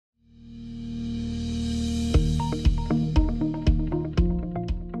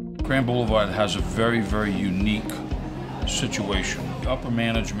Grand Boulevard has a very, very unique situation. Upper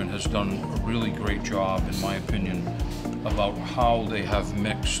management has done a really great job, in my opinion, about how they have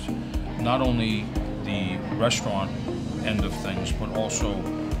mixed not only the restaurant end of things, but also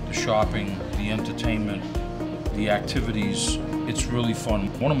the shopping, the entertainment, the activities. It's really fun.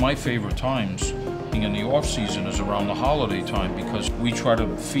 One of my favorite times in the off season is around the holiday time, because we try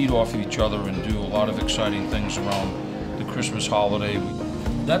to feed off each other and do a lot of exciting things around the Christmas holiday.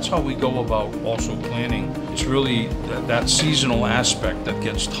 That's how we go about also planning. It's really that seasonal aspect that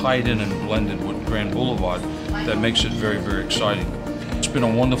gets tied in and blended with Grand Boulevard that makes it very, very exciting. It's been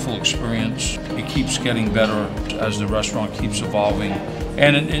a wonderful experience. It keeps getting better as the restaurant keeps evolving.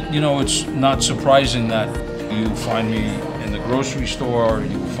 And it's not surprising that you find me in the grocery store,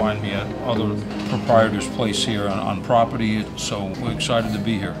 you find me at other proprietors' place here on property. So we're excited to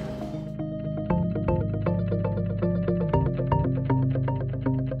be here.